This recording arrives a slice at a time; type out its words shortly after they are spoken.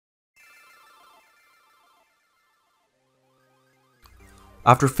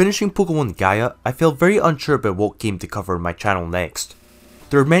After finishing Pokemon Gaia, I felt very unsure about what game to cover on my channel next.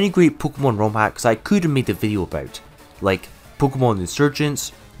 There are many great Pokemon ROM hacks I could have made a video about, like Pokemon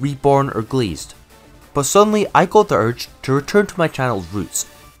Insurgence, Reborn or Glazed. But suddenly I got the urge to return to my channel's roots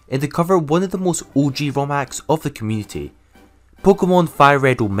and to cover one of the most OG ROM hacks of the community, Pokemon Fire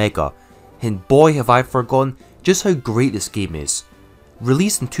Red Omega, and boy have I forgotten just how great this game is.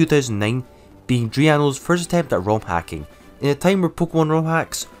 Released in 2009, being Drayano's first attempt at ROM hacking in a time where Pokemon ROM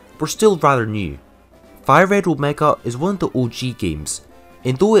hacks were still rather new. Fire Red Omega is one of the OG games,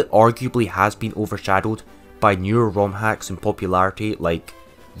 and though it arguably has been overshadowed by newer ROM hacks in popularity like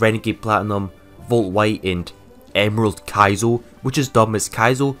Renegade Platinum, Volt White and Emerald Kaizo, which is dumb as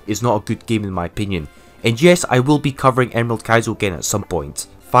Kaizo is not a good game in my opinion, and yes, I will be covering Emerald Kaizo again at some point.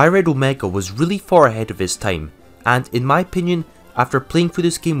 Fire Red Omega was really far ahead of its time, and in my opinion, after playing through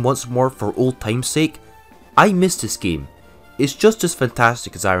this game once more for old time's sake, I miss this game. It's just as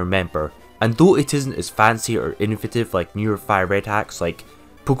fantastic as I remember, and though it isn't as fancy or innovative like newer Fire Red hacks like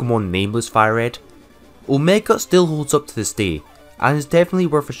Pokemon Nameless Fire Red, Omega still holds up to this day, and is definitely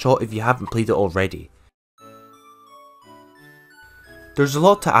worth a shot if you haven't played it already. There's a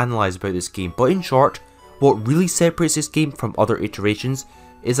lot to analyse about this game, but in short, what really separates this game from other iterations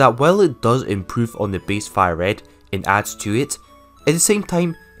is that while it does improve on the base Fire Red and adds to it, at the same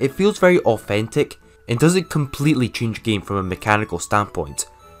time it feels very authentic and doesn't completely change the game from a mechanical standpoint.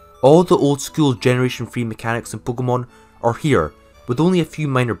 All the old school Generation 3 mechanics in Pokemon are here, with only a few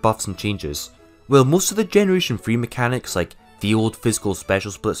minor buffs and changes. While most of the Generation 3 mechanics like the old physical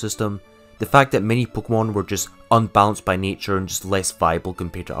special split system, the fact that many Pokemon were just unbalanced by nature and just less viable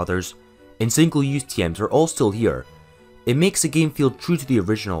compared to others, and single use TMs are all still here, it makes the game feel true to the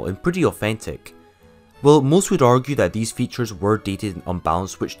original and pretty authentic. Well, most would argue that these features were dated and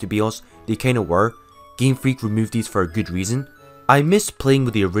unbalanced, which to be honest, they kinda were. Game Freak removed these for a good reason. I missed playing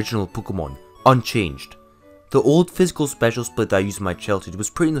with the original Pokemon, unchanged. The old physical special split that I used in my childhood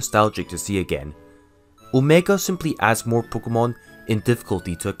was pretty nostalgic to see again. Omega simply adds more Pokemon in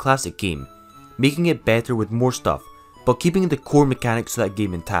difficulty to a classic game, making it better with more stuff, but keeping the core mechanics of that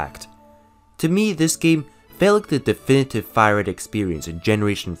game intact. To me, this game felt like the definitive Fire Red experience in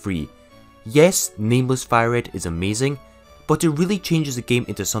Generation 3. Yes, Nameless Fire Red is amazing, but it really changes the game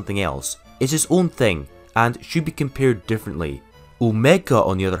into something else. It's its own thing, and should be compared differently. Omega,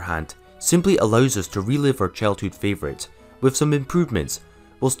 on the other hand, simply allows us to relive our childhood favourite, with some improvements,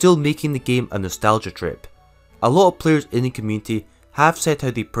 while still making the game a nostalgia trip. A lot of players in the community have said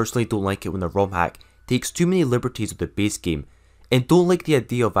how they personally don't like it when a ROM hack takes too many liberties with the base game, and don't like the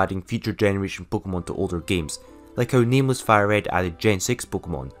idea of adding future generation Pokemon to older games, like how Nameless Fire Red added Gen 6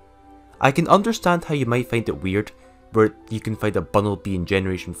 Pokemon. I can understand how you might find it weird, where you can find a Bundle B in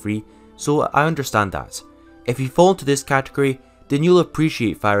Generation 3, so I understand that. If you fall into this category, then you'll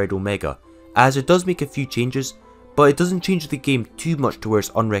appreciate Fire Red Omega, as it does make a few changes, but it doesn't change the game too much to where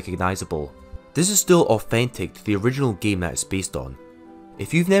it's unrecognisable. This is still authentic to the original game that it's based on.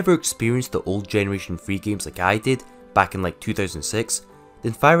 If you've never experienced the old Generation 3 games like I did back in like 2006,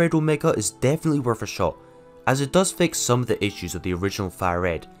 then Fire Red Omega is definitely worth a shot, as it does fix some of the issues of the original Fire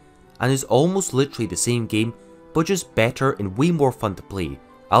Red, and is almost literally the same game, but just better and way more fun to play.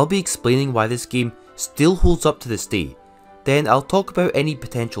 I'll be explaining why this game still holds up to this day, then I'll talk about any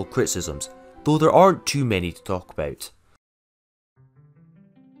potential criticisms, though there aren't too many to talk about.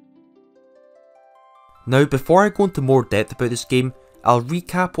 Now, before I go into more depth about this game, I'll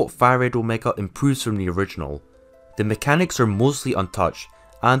recap what Fire Red Omega improves from the original. The mechanics are mostly untouched,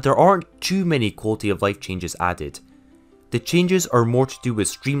 and there aren't too many quality of life changes added. The changes are more to do with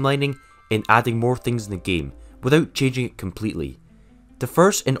streamlining and adding more things in the game, without changing it completely. The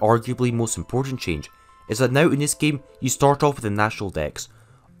first and arguably most important change is that now in this game you start off with a national dex.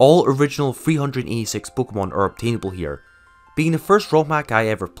 All original 386 Pokemon are obtainable here. Being the first ROM hack I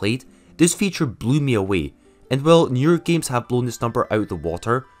ever played, this feature blew me away, and while newer games have blown this number out of the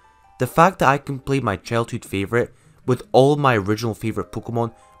water, the fact that I can play my childhood favourite with all my original favourite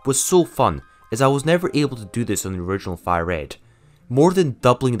Pokemon was so fun, as I was never able to do this on the original Fire Red, more than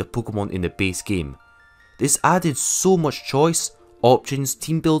doubling the Pokemon in the base game. This added so much choice, options,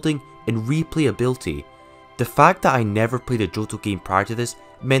 team building, and replayability. The fact that I never played a Johto game prior to this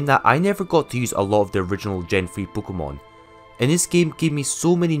meant that I never got to use a lot of the original Gen 3 Pokemon, and this game gave me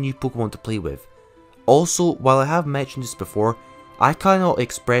so many new Pokemon to play with. Also, while I have mentioned this before, I cannot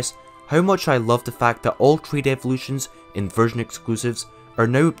express how much I love the fact that all trade evolutions and version exclusives are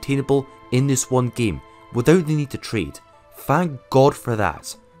now obtainable in this one game without the need to trade. Thank God for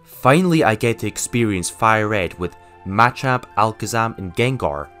that. Finally, I get to experience Fire Red with Machamp, Alakazam and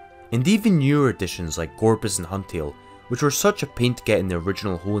Gengar, and even newer additions like Gorbis and Huntail, which were such a pain to get in the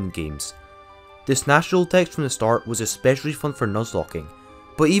original Hoenn games. This natural text from the start was especially fun for nuzlocking,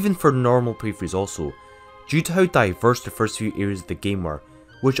 but even for normal playthroughs also, due to how diverse the first few areas of the game were,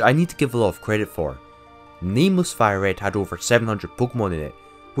 which I need to give a lot of credit for. Nameless Fire Red had over 700 Pokemon in it,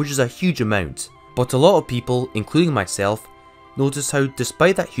 which is a huge amount, but a lot of people, including myself, noticed how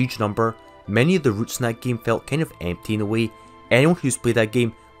despite that huge number, many of the routes in that game felt kind of empty in a way. Anyone who's played that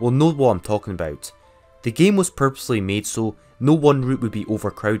game will know what I'm talking about. The game was purposely made so no one route would be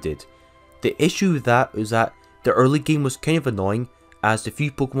overcrowded. The issue with that is that the early game was kind of annoying, as the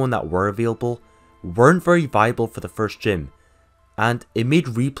few Pokemon that were available weren't very viable for the first gym, and it made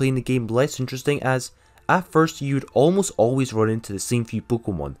replaying the game less interesting, as at first you would almost always run into the same few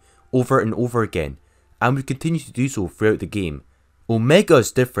Pokemon over and over again, and would continue to do so throughout the game. Omega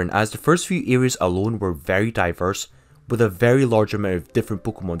is different, as the first few areas alone were very diverse, with a very large amount of different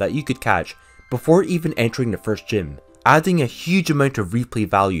Pokemon that you could catch before even entering the first gym, adding a huge amount of replay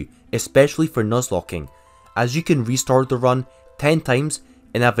value, especially for nuzlocking, as you can restart the run 10 times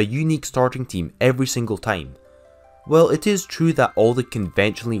and have a unique starting team every single time. Well, it is true that all the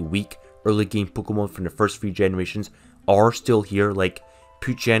conventionally weak early game Pokemon from the first few generations are still here, like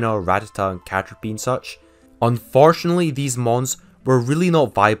Poochyena, Rattata and Caterpie and such. Unfortunately, these mons were really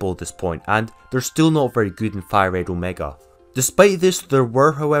not viable at this point, and they're still not very good in Fire Red Omega. Despite this, there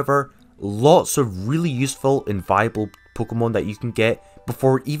were, however, lots of really useful and viable Pokemon that you can get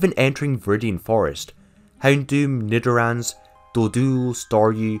before even entering Viridian Forest. Houndoom, Nidorans, Doduo,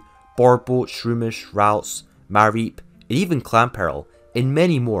 Staryu, Borbot, Shroomish, Ralts, Mareep, and even Clamperl, and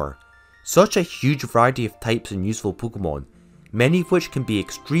many more. Such a huge variety of types and useful Pokemon, many of which can be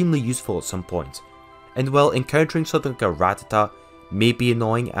extremely useful at some point. And while encountering something like a Rattata may be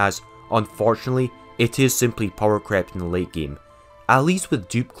annoying, as unfortunately it is simply power crept in the late game, at least with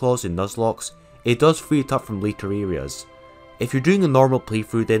dupe claws and nuzlocks, it does free it up from later areas. If you're doing a normal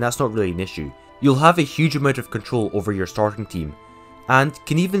playthrough, then that's not really an issue. You'll have a huge amount of control over your starting team, and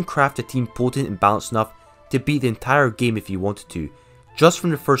can even craft a team potent and balanced enough to beat the entire game if you wanted to, just from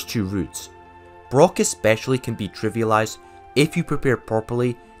the first two routes. Brock especially can be trivialized if you prepare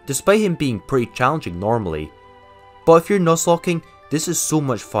properly, despite him being pretty challenging normally. But if you're nuzlocking, this is so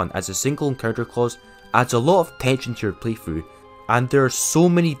much fun, as a single encounter clause adds a lot of tension to your playthrough, and there are so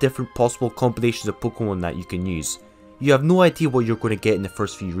many different possible combinations of Pokemon that you can use. You have no idea what you're going to get in the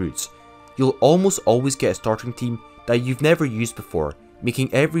first few routes. You'll almost always get a starting team that you've never used before,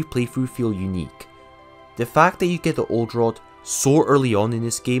 making every playthrough feel unique. The fact that you get the Old Rod so early on in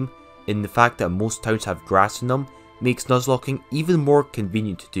this game, and the fact that most towns have grass in them, makes nuzlocking even more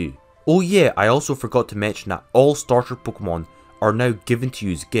convenient to do. Oh yeah, I also forgot to mention that all starter Pokemon are now given to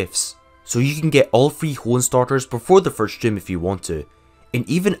you as gifts, so you can get all 3 Hoenn starters before the first gym if you want to, and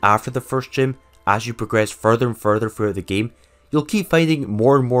even after the first gym, as you progress further and further throughout the game, you'll keep finding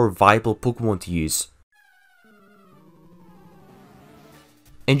more and more viable Pokemon to use.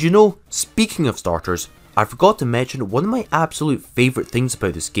 And you know, speaking of starters, I forgot to mention one of my absolute favourite things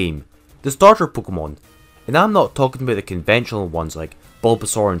about this game, the starter Pokemon. And I'm not talking about the conventional ones like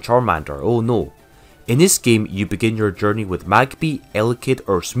Bulbasaur and Charmander, oh no. In this game, you begin your journey with Magby, Elekid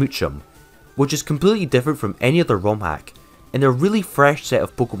or Smoochum, which is completely different from any other ROM hack, and a really fresh set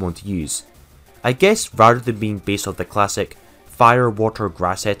of Pokemon to use. I guess rather than being based off the classic fire, water,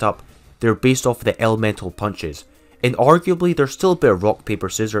 grass setup, they're based off of the elemental punches, and arguably there's still a bit of rock, paper,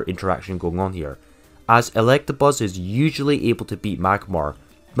 scissors interaction going on here, as Electabuzz is usually able to beat Magmar.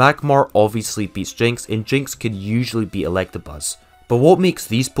 Magmar obviously beats Jinx, and Jinx can usually beat Electabuzz. But what makes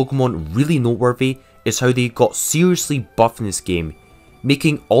these Pokemon really noteworthy is how they got seriously buffed in this game,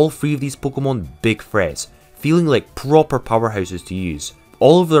 making all 3 of these Pokemon big threats, feeling like proper powerhouses to use.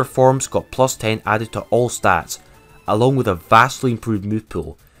 All of their forms got plus 10 added to all stats, along with a vastly improved move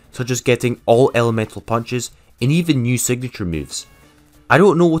pool, such as getting all elemental punches and even new signature moves. I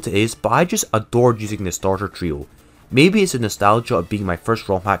don't know what it is, but I just adored using the starter trio. Maybe it's a nostalgia of being my first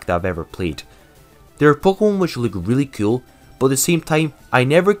ROM hack that I've ever played. There are Pokemon which look really cool, but at the same time, I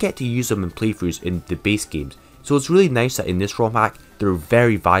never get to use them in playthroughs in the base games, so it's really nice that in this ROM hack, they're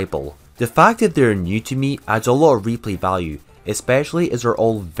very viable. The fact that they're new to me adds a lot of replay value, especially as they're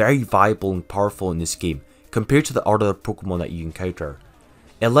all very viable and powerful in this game, compared to the other Pokemon that you encounter.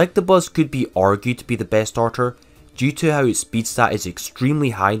 Electabuzz could be argued to be the best starter, due to how its speed stat is extremely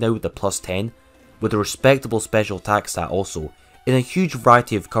high now with the plus 10, with a respectable special attack stat also, and a huge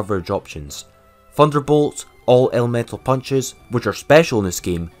variety of coverage options. Thunderbolt, all elemental punches, which are special in this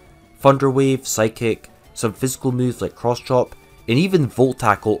game, Thunder Wave, Psychic, some physical moves like Cross Chop, and even Volt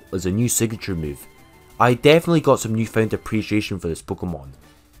Tackle as a new signature move. I definitely got some newfound appreciation for this Pokemon.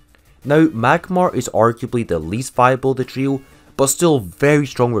 Now, Magmar is arguably the least viable of the trio, but still very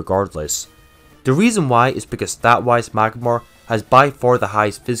strong regardless. The reason why is because stat-wise Magmar has by far the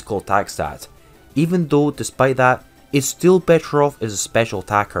highest physical attack stat, even though despite that, it's still better off as a special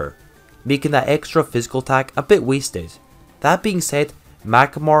attacker, making that extra physical attack a bit wasted. That being said,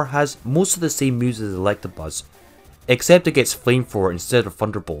 Magmar has most of the same moves as Electabuzz, except it gets Flamethrower instead of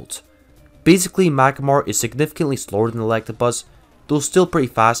Thunderbolt. Basically, Magmar is significantly slower than Electabuzz, though still pretty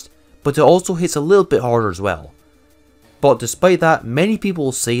fast, but it also hits a little bit harder as well. But despite that, many people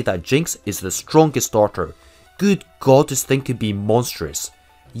will say that Jynx is the strongest starter. Good god, this thing could be monstrous.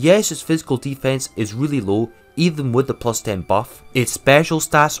 Yes, its physical defense is really low, even with the plus 10 buff. Its special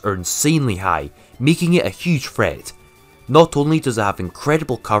stats are insanely high, making it a huge threat. Not only does it have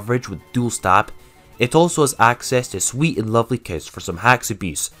incredible coverage with dual stab, it also has access to Sweet and Lovely Kiss for some hacks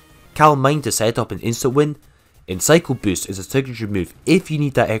abuse, Calm Mind to set up an instant win, and Psycho Boost is a signature move if you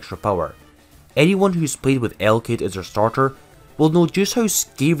need that extra power. Anyone who's played with L-Kid as their starter will know just how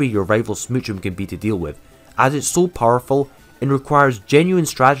scary your rival Smoochum can be to deal with, as it's so powerful and requires genuine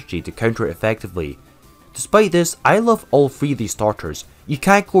strategy to counter it effectively. Despite this, I love all three of these starters. You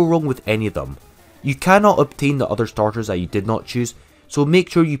can't go wrong with any of them. You cannot obtain the other starters that you did not choose, so make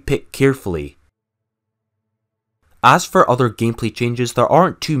sure you pick carefully. As for other gameplay changes, there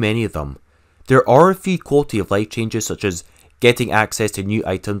aren't too many of them. There are a few quality of life changes, such as getting access to new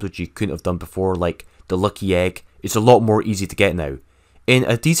items which you couldn't have done before, like the lucky egg. It's a lot more easy to get now. And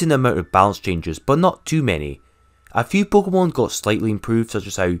a decent amount of balance changes, but not too many. A few Pokemon got slightly improved, such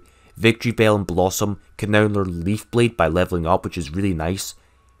as how Victory Bell and Blossom can now learn Leaf Blade by leveling up, which is really nice.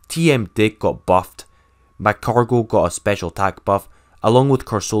 TM Dig got buffed. Magcargo got a special attack buff, along with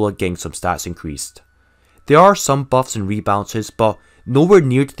Corsola getting some stats increased. There are some buffs and rebalances, but nowhere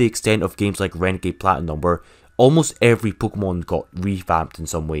near to the extent of games like Renegade Platinum, where almost every Pokemon got revamped in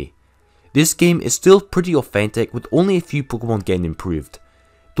some way. This game is still pretty authentic, with only a few Pokemon getting improved,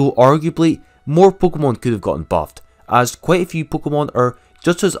 though arguably more Pokemon could have gotten buffed, as quite a few Pokemon are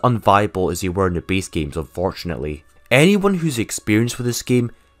just as unviable as they were in the base games, unfortunately. Anyone who's experienced with this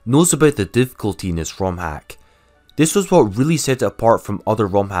game knows about the difficulty in this ROM hack. This was what really set it apart from other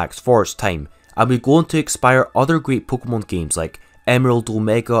ROM hacks for its time, and would go on to inspire other great Pokemon games like Emerald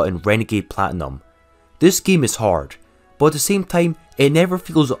Omega and Renegade Platinum. This game is hard, but at the same time it never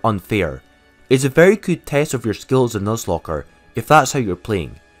feels unfair. It's a very good test of your skill as a Nuzlocke if that's how you're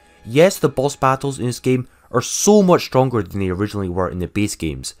playing. Yes, the boss battles in this game are so much stronger than they originally were in the base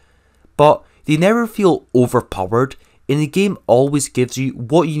games, but they never feel overpowered, and the game always gives you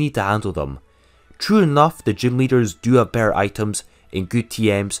what you need to handle them. True enough, the gym leaders do have better items and good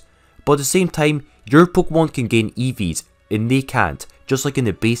TMs, but at the same time, your Pokemon can gain EVs and they can't, just like in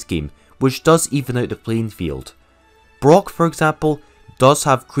the base game, which does even out the playing field. Brock, for example, does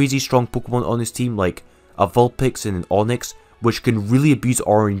have crazy strong Pokemon on his team like a Vulpix and an Onix, which can really abuse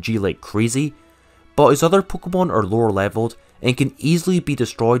RNG like crazy, but his other Pokemon are lower leveled and can easily be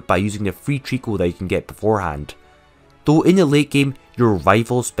destroyed by using the free Trico that you can get beforehand. Though in the late game, your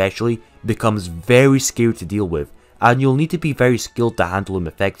rival especially becomes very scary to deal with, and you'll need to be very skilled to handle him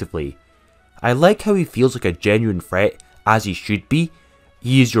effectively. I like how he feels like a genuine threat, as he should be.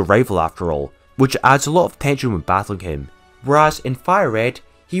 He is your rival after all, which adds a lot of tension when battling him, whereas in Fire Red,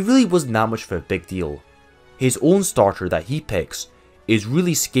 he really wasn't that much of a big deal. His own starter that he picks is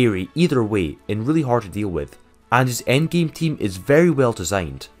really scary either way and really hard to deal with, and his endgame team is very well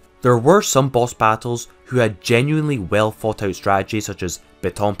designed. There were some boss battles who had genuinely well thought out strategies such as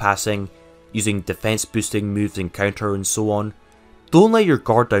baton passing, using defense boosting moves in counter and so on. Don't let your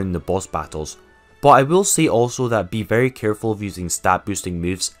guard down in the boss battles, but I will say also that be very careful of using stat boosting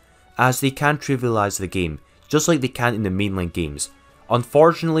moves, as they can trivialize the game, just like they can in the mainline games.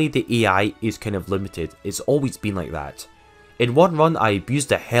 Unfortunately, the AI is kind of limited, it's always been like that. In one run I abused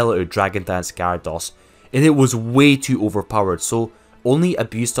the hell out of Dragon Dance Gyarados, and it was way too overpowered, so only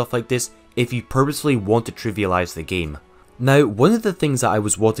abuse stuff like this if you purposefully want to trivialize the game. Now, one of the things that I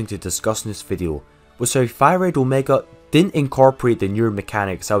was wanting to discuss in this video was how Fire Red Omega didn't incorporate the newer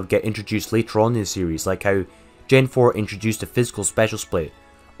mechanics that would get introduced later on in the series, like how Gen 4 introduced a physical special split,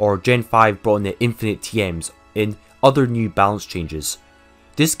 or Gen 5 brought in the infinite TMs, and other new balance changes.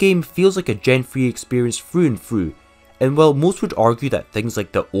 This game feels like a Gen 3 experience through and through, and while most would argue that things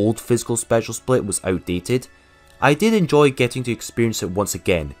like the old physical special split was outdated, I did enjoy getting to experience it once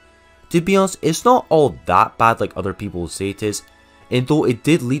again. To be honest, it's not all that bad like other people will say it is, and though it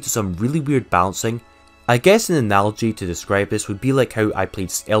did lead to some really weird balancing, I guess an analogy to describe this would be like how I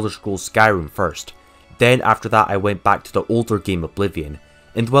played Elder Scrolls Skyrim first, then after that I went back to the older game Oblivion,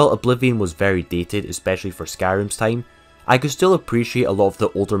 and while Oblivion was very dated, especially for Skyrim's time, I could still appreciate a lot of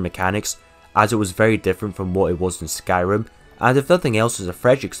the older mechanics, as it was very different from what it was in Skyrim, and if nothing else, is a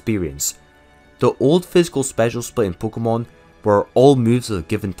fresh experience. The old physical special split in Pokemon, where all moves of a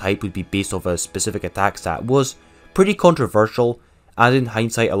given type would be based off a specific attack stat, was pretty controversial, and in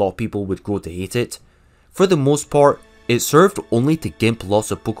hindsight a lot of people would grow to hate it. For the most part, it served only to gimp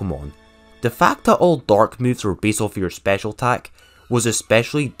lots of Pokemon. The fact that all dark moves were based off of your special attack was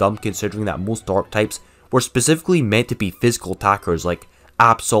especially dumb, considering that most dark types were specifically meant to be physical attackers like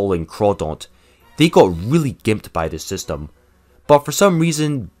Absol and Crawdaunt. They got really gimped by this system. But for some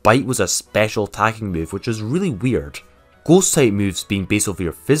reason, Bite was a special attacking move, which was really weird. Ghost type moves being based off of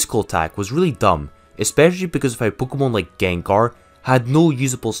your physical attack was really dumb, especially because of how Pokemon like Gengar had no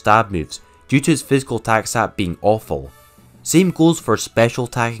usable stab moves due to his physical attack stat being awful. Same goes for special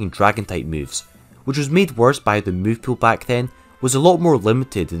attacking dragon type moves, which was made worse by how the move pool back then was a lot more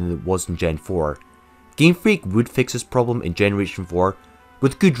limited than it was in Gen 4. Game Freak would fix this problem in Generation 4,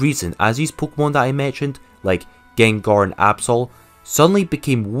 with good reason, as these Pokemon that I mentioned, like Gengar and Absol, suddenly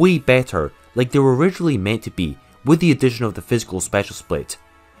became way better like they were originally meant to be with the addition of the physical special split.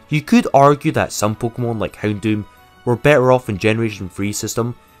 You could argue that some Pokemon like Houndoom were better off in Generation 3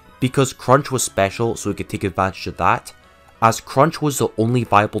 system because Crunch was special, so it could take advantage of that, as Crunch was the only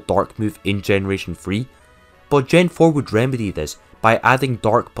viable dark move in Generation 3, but Gen 4 would remedy this by adding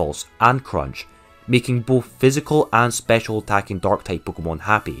Dark Pulse and Crunch, making both physical and special attacking dark type Pokemon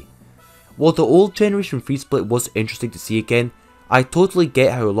happy. While the old Generation 3 split was interesting to see again, I totally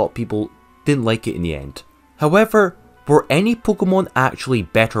get how a lot of people didn't like it in the end. However, were any Pokemon actually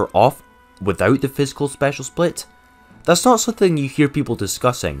better off without the physical special split? That's not something you hear people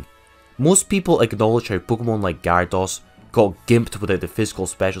discussing. Most people acknowledge how Pokemon like Gyarados got gimped without the physical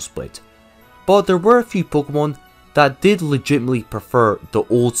special split, but there were a few Pokemon that did legitimately prefer the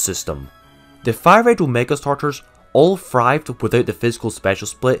old system. The Fire Red Omega starters all thrived without the physical special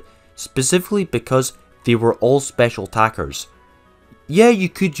split, specifically because they were all special attackers. Yeah, you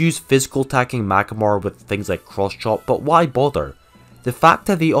could use physical attacking Magmar with things like Cross Chop, but why bother? The fact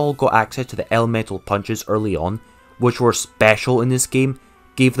that they all got access to the elemental punches early on, which were special in this game,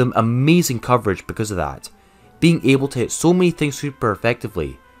 gave them amazing coverage because of that, being able to hit so many things super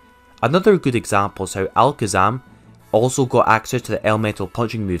effectively. Another good example is how Alakazam also got access to the elemental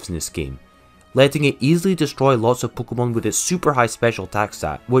punching moves in this game, letting it easily destroy lots of Pokemon with its super high special attack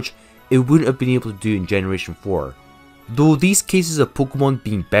stat, which it wouldn't have been able to do in Generation 4. Though these cases of Pokemon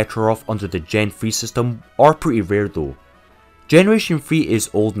being better off under the Gen 3 system are pretty rare though. Generation 3 is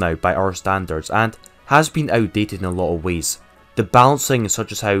old now by our standards and has been outdated in a lot of ways. The balancing,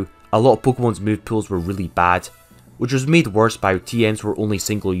 such as how a lot of Pokemon's move pools were really bad, which was made worse by how TMs were only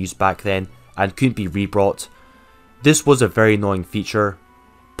single use back then and couldn't be rebrought. This was a very annoying feature.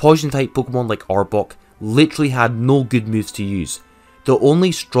 Poison type Pokemon like Arbok literally had no good moves to use. The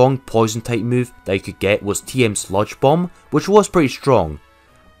only strong poison type move that you could get was TM Sludge Bomb, which was pretty strong.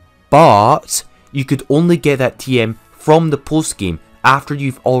 But you could only get that TM from the post game after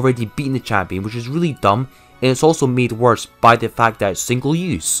you've already beaten the champion, which is really dumb, and it's also made worse by the fact that it's single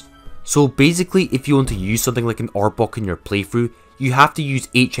use. So basically, if you want to use something like an Arbok in your playthrough, you have to use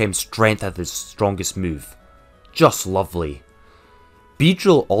HM Strength as its strongest move. Just lovely.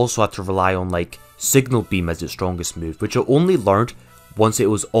 Beedrill also had to rely on like Signal Beam as its strongest move, which it only learned once it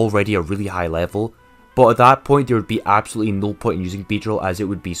was already a really high level, but at that point there would be absolutely no point in using Beedrill as it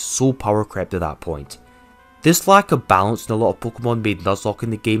would be so power crept at that point. This lack of balance in a lot of Pokemon made Nuzlocke in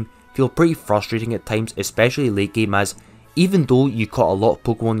the game feel pretty frustrating at times, especially late game, as even though you caught a lot of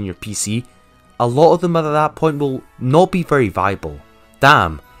Pokemon in your PC, a lot of them at that point will not be very viable.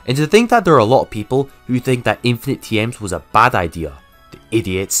 Damn, and to think that there are a lot of people who think that infinite TMs was a bad idea. The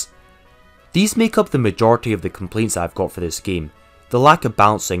idiots. These make up the majority of the complaints that I've got for this game. The lack of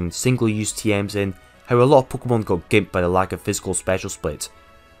balancing, single use TMs, and how a lot of Pokemon got gimped by the lack of physical special split.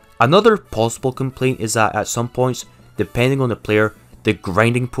 Another possible complaint is that at some points, depending on the player, the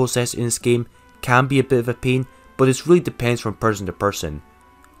grinding process in this game can be a bit of a pain, but this really depends from person to person.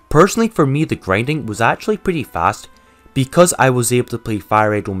 Personally for me, the grinding was actually pretty fast because I was able to play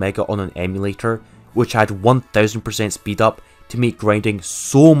Fire Red Omega on an emulator which had 1000% speed up to make grinding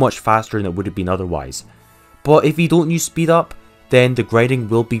so much faster than it would have been otherwise. But if you don't use speed up, then the grinding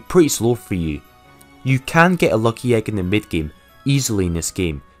will be pretty slow for you. You can get a lucky egg in the mid game easily in this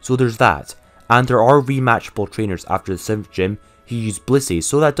game, so there's that, and there are rematchable trainers after the 7th gym who use Blisses,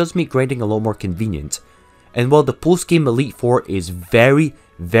 so that does make grinding a lot more convenient. And while the post game Elite Four is very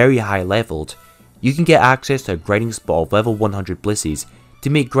high leveled, you can get access to a grinding spot of level 100 Blisses to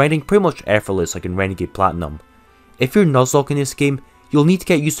make grinding pretty much effortless like in Renegade Platinum. If you're Nuzlocke in this game, you'll need to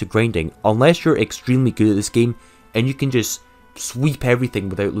get used to grinding. Unless you're extremely good at this game, and you can just sweep everything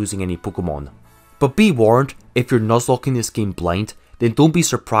without losing any Pokemon. But be warned, if you're nuzlocking this game blind, then don't be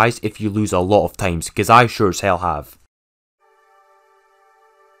surprised if you lose a lot of times, because I sure as hell have.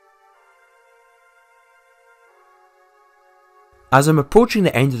 As I'm approaching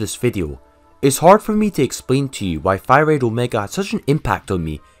the end of this video, it's hard for me to explain to you why Fire Red Omega had such an impact on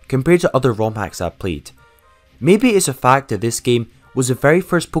me compared to other ROM hacks I've played. Maybe it's a fact that this game was the very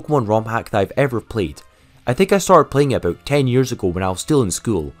first Pokemon ROM hack that I've ever played. I think I started playing it about 10 years ago when I was still in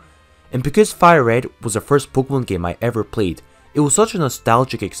school. And because Fire Red was the first Pokemon game I ever played, it was such a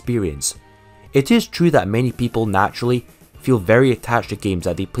nostalgic experience. It is true that many people naturally feel very attached to games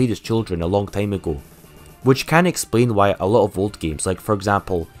that they played as children a long time ago, which can explain why a lot of old games, like for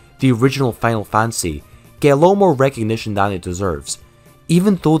example the original Final Fantasy, get a lot more recognition than it deserves.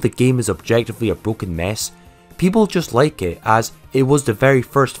 Even though the game is objectively a broken mess, people just like it as it was the very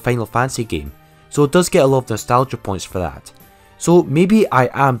first Final Fantasy game, so it does get a lot of nostalgia points for that. So maybe I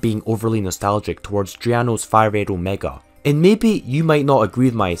am being overly nostalgic towards Drayano's Fire Red Omega, and maybe you might not agree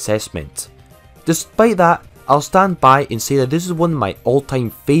with my assessment. Despite that, I'll stand by and say that this is one of my all-time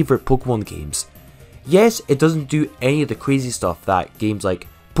favourite Pokemon games. Yes, it doesn't do any of the crazy stuff that games like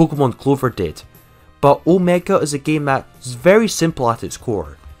Pokemon Clover did, but Omega is a game that is very simple at its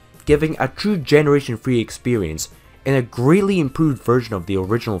core, giving a true generation free experience and a greatly improved version of the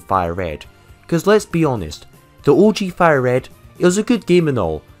original Fire Red. Cause let's be honest, the OG Fire Red, it was a good game and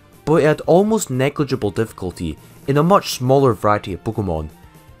all, but it had almost negligible difficulty in a much smaller variety of Pokemon.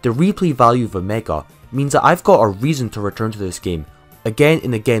 The replay value of Omega means that I've got a reason to return to this game again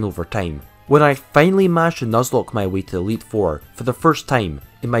and again over time. When I finally managed to nuzlocke my way to Elite 4 for the first time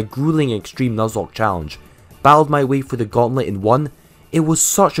in my grueling Extreme Nuzlocke Challenge, battled my way through the gauntlet and won, it was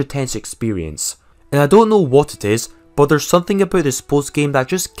such a tense experience. And I don't know what it is, but there's something about this post game that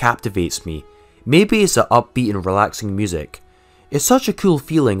just captivates me. Maybe it's the upbeat and relaxing music. It's such a cool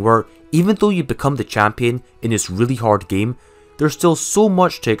feeling where even though you become the champion in this really hard game, there's still so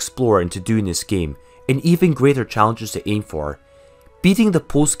much to explore and to do in this game, and even greater challenges to aim for. Beating the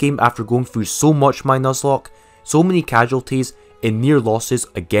post game after going through so much my Nuzlocke, so many casualties and near losses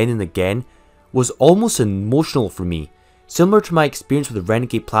again and again, was almost emotional for me, similar to my experience with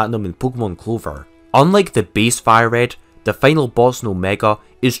Renegade Platinum and Pokemon Clover. Unlike the base Fire Red, the final boss in Omega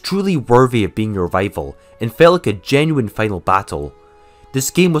is truly worthy of being your rival and felt like a genuine final battle. This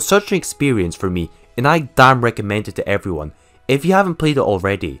game was such an experience for me and I damn recommend it to everyone if you haven't played it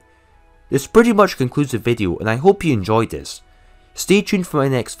already. This pretty much concludes the video and I hope you enjoyed this. Stay tuned for my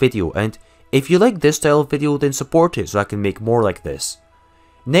next video, and if you like this style of video then support it so I can make more like this.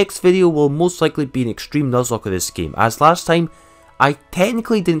 Next video will most likely be an Extreme Nuzlocke of this game, as last time I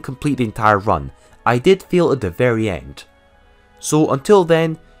technically didn't complete the entire run, I did fail at the very end. So until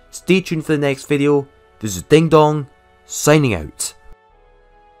then, stay tuned for the next video. This is Ding Dong, signing out.